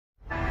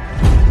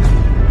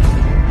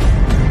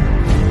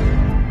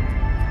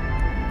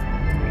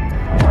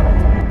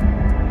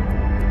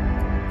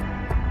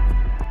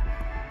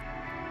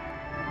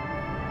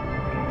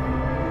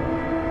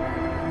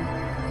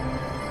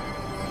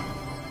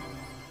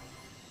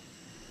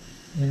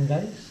Yan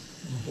guys,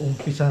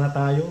 umpisa na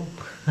tayo.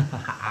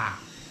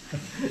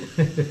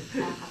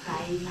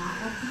 Nakakain na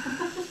ako.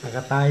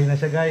 Nakatayo na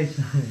siya guys.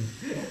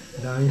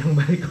 Dami ng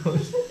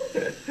varicose.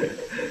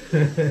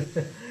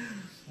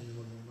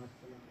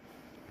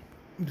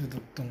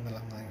 Dudugtong na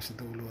lang tayo sa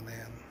dulo na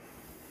yan.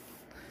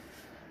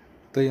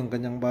 Ito yung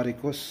kanyang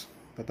varicose.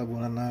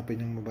 Tatabunan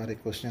natin yung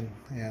varicose yan.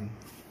 Ayan.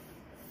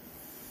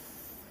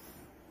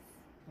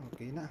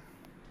 Okay na.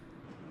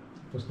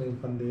 Tapos na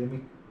yung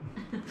pandemic.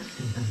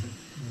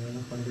 Ayan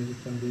ang pandemic.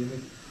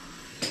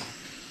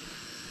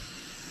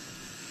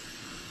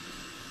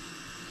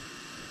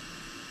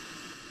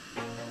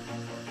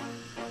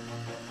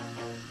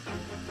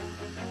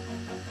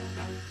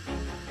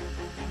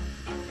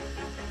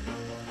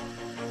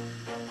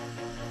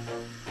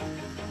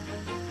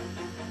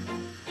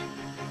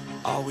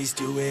 Always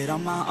do it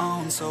on my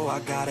own, so I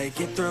gotta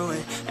get through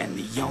it. And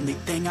the only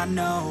thing I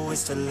know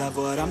is to love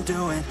what I'm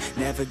doing.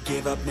 Never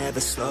give up, never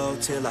slow,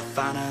 till I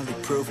finally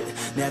prove it.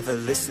 Never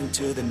listen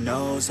to the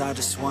no's, I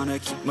just wanna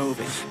keep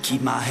moving.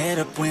 Keep my head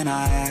up when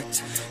I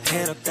act,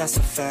 head up, that's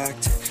a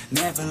fact.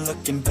 Never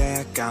looking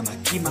back, I'ma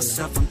keep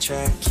myself on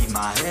track. Keep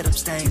my head up,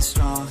 staying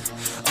strong,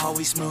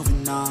 always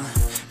moving on.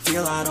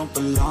 Feel I don't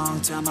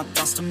belong, tell my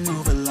thoughts to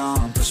move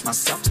along. Push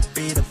myself to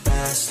be the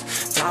best,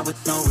 die with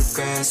no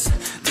regrets.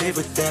 Live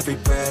with every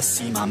breath,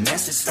 see my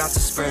message start to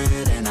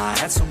spread. And I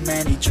had so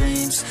many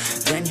dreams,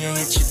 then you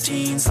hit your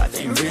teens. Life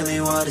ain't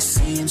really what it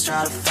seems,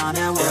 try to find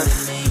out what it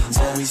means.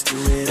 Always do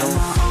it on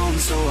my own,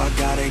 so I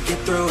gotta get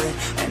through it.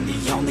 And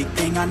the only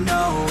thing I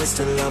know is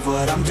to love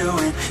what I'm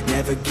doing.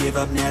 Never give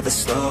up, never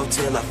slow,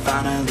 till I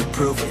finally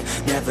prove it.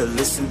 Never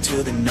listen to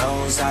the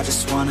no's, I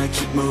just wanna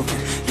keep moving.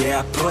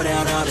 Yeah, I put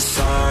out all this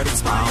art,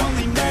 it's my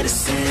only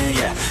medicine.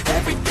 Yeah,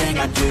 everything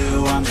I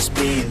do, I'm just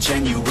being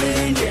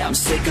genuine. Yeah, I'm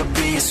sick of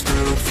being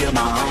screwed, feel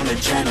my own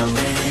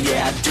adrenaline.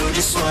 Yeah, I do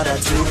just what I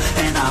do,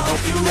 and I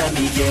hope you let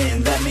me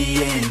in,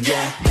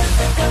 yeah.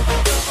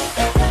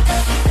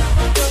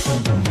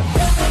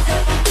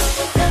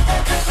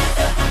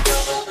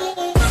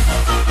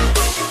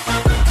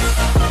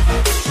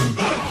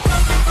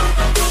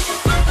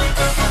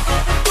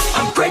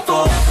 I'm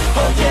grateful,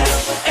 oh yeah,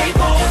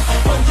 able,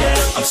 oh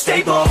yeah, I'm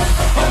stable,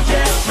 oh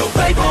yeah, no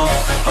label,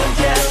 oh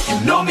yeah,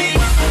 you know me,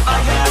 I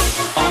have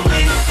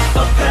only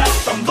a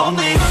path, I'm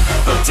lonely,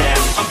 but damn,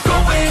 I'm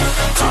going to win.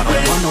 I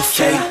don't want no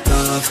fake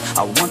love,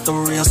 I want the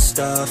real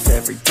stuff.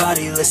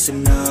 Everybody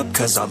listen up,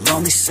 cause I'll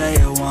only say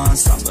it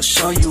once. I'm gonna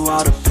show you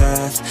all the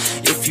path,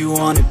 if you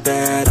want it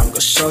bad. I'm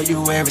gonna show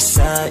you where it's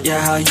at,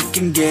 yeah, how you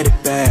can get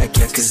it back.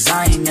 Yeah, cause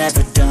I ain't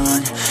never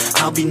done,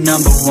 I'll be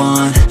number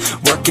one.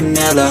 Working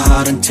hella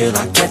hard until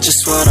I get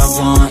just what I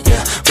want,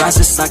 yeah.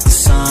 Rises like the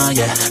sun,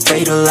 yeah,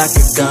 fatal like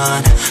a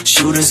gun.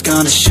 Shooters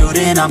gonna shoot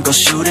and I'm gonna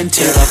shoot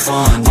until I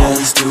won, yeah.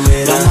 Always do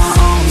it on my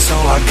own, so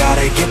I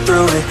gotta get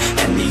through it.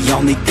 And the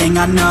only thing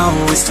I know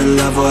is to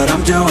love what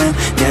I'm doing.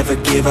 Never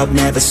give up,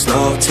 never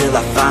slow, till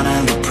I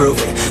finally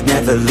prove it.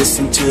 Never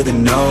listen to the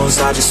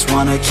no's, I just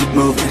wanna keep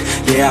moving.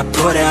 Yeah, I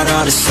put out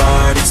all this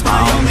art, it's my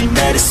only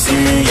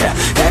medicine. Yeah,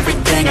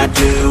 everything I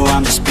do,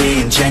 I'm just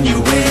being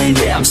genuine.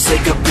 Yeah, I'm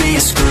sick of being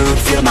screwed,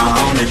 feel my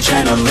own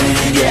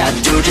adrenaline. Yeah, I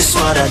do just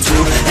what I do,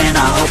 and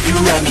I hope you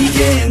let me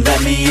in,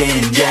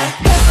 yeah.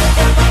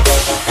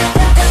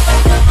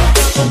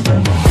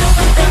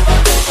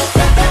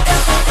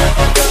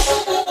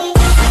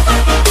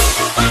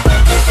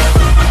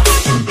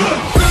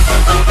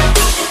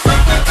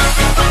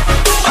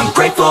 I'm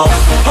grateful,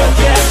 oh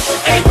yeah,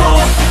 able,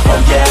 oh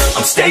yeah,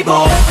 I'm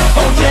stable,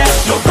 oh yeah,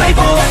 no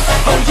label,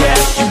 oh yeah,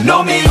 you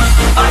know me,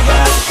 I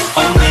have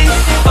only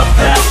a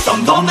path,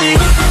 I'm lonely,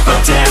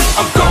 but damn,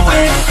 I'm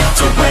going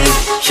to win,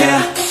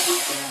 yeah.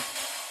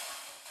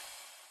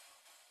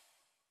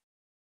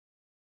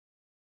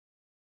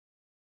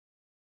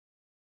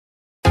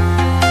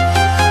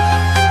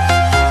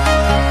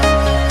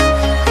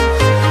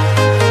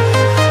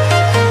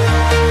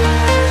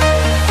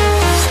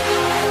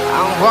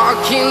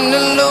 Walking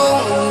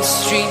alone, the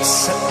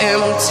streets are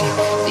empty.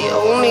 The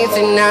only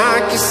thing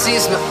I can see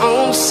is my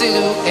own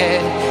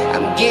silhouette.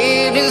 I'm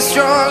getting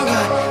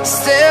stronger,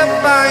 step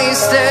by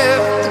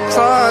step. The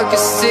clock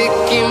is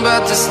ticking,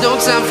 but there's no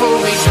time for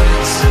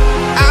regrets.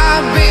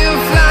 I've been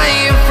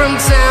flying from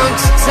town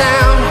to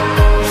town,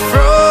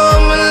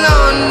 from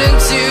London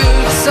to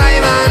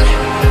Taiwan.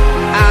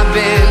 I've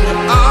been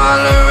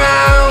all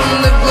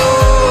around the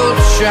globe,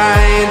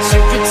 trying to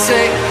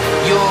protect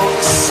your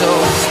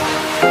soul.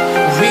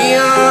 We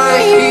are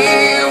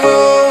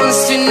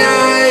heroes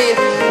tonight,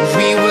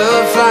 we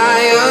will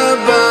fly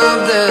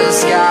above the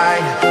sky.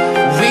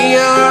 We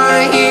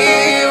are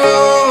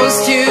heroes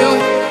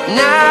tonight,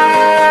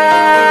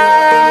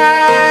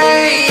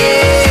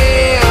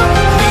 yeah.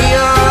 We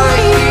are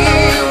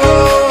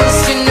heroes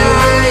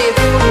tonight,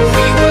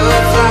 we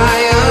will fly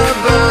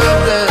above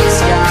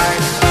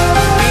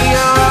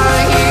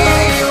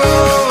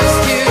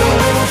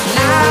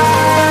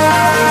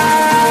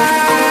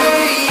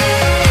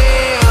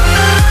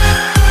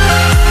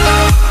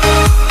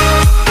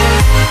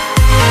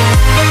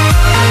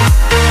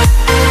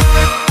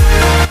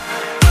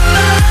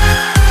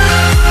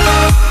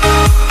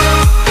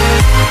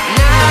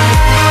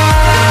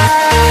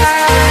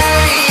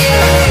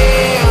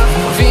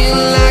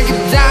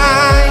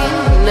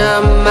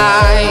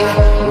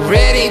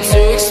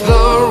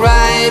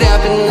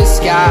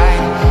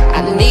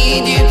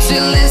to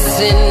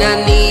listen,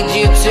 I need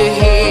you to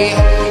hear,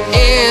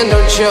 and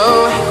don't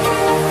show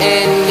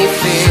any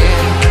fear.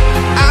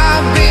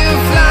 I've been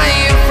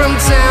flying from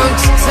town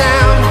to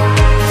town,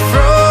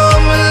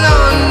 from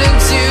London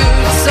to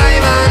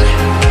Taiwan.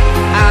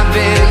 I've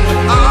been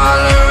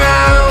all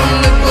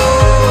around the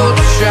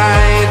globe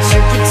trying to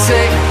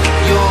protect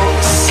your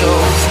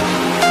soul.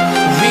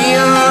 We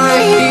are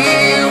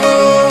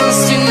heroes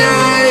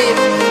tonight,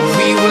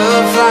 we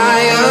will fly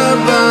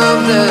above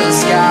the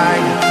sky.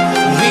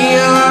 We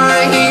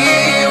are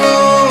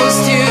heroes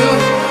tonight,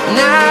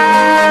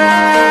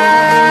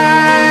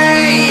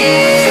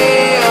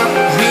 yeah.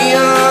 We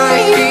are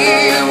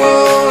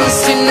heroes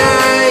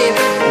tonight,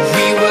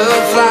 we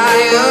will fly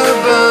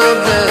above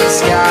the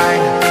sky.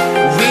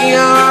 We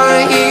are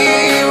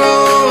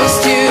heroes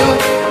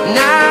tonight,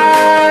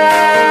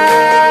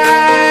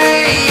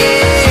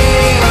 yeah.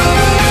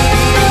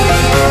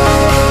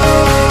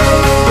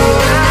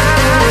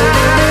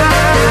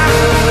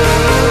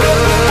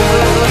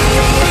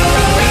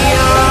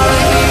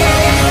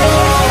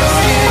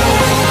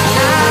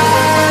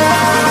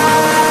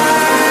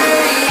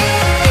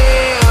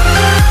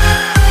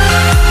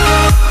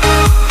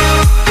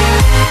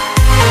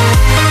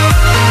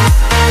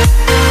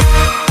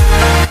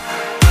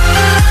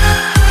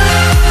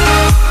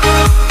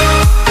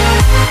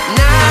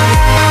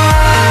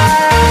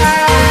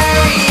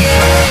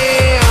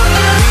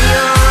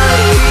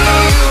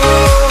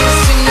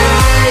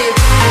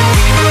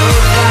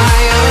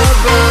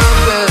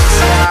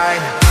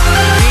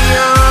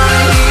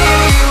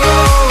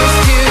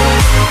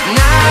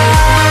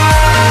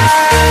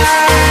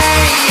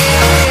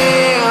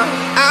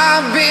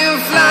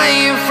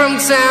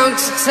 Town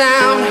to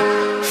town,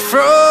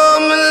 from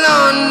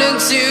London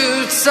to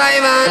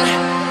Taiwan.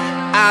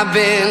 I've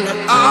been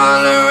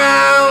all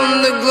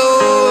around the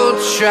globe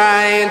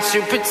trying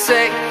to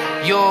protect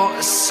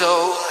your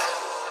soul.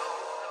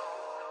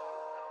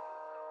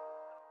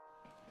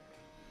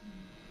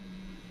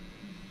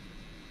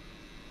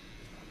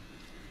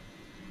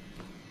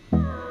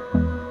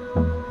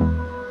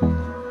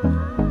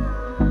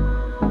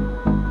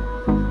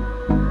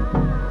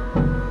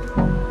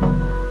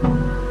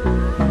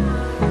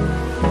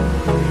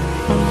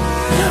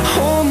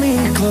 Hold me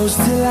close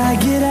till I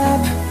get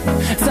up.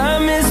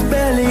 Time is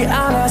barely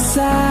on our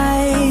side.